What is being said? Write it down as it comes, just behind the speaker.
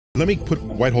Let me put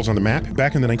white holes on the map.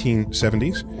 Back in the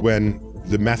 1970s, when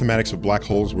the mathematics of black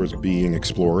holes was being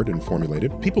explored and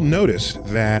formulated, people noticed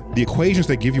that the equations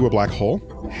that give you a black hole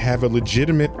have a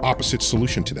legitimate opposite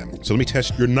solution to them. So let me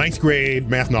test your 9th grade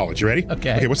math knowledge. You ready?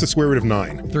 Okay. Okay, what's the square root of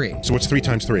 9? 3. So what's 3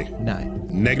 times 3? 9.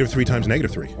 Negative 3 times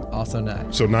negative 3. Also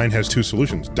 9. So 9 has 2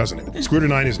 solutions, doesn't it? Square root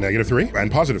of 9 is negative 3 and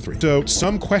positive 3. So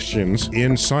some questions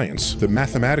in science, the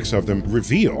mathematics of them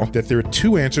reveal that there are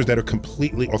 2 answers that are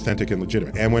completely authentic and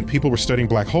legitimate. And when people were studying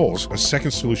black holes, a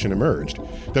second solution emerged.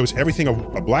 That was everything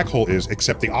a black hole is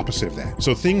except the opposite of that.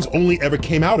 So things only ever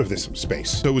came out of this space.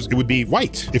 So it would be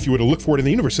white if you were to look for it in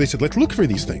the universe. So they said, let's look for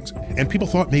these things. And people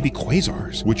thought maybe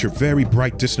quasars, which are very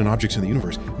bright, distant objects in the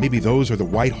universe, maybe those are the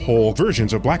white hole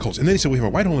versions of black holes. And then they said, we have a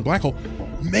white hole and a black hole.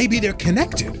 Maybe they're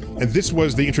connected. And this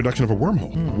was the introduction of a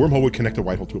wormhole. A wormhole would connect a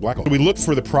white hole to a black hole. So we looked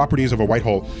for the properties of a white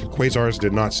hole. Quasars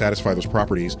did not satisfy those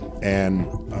properties, and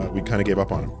we kind of gave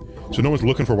up on them. So no one's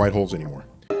looking for white holes anymore.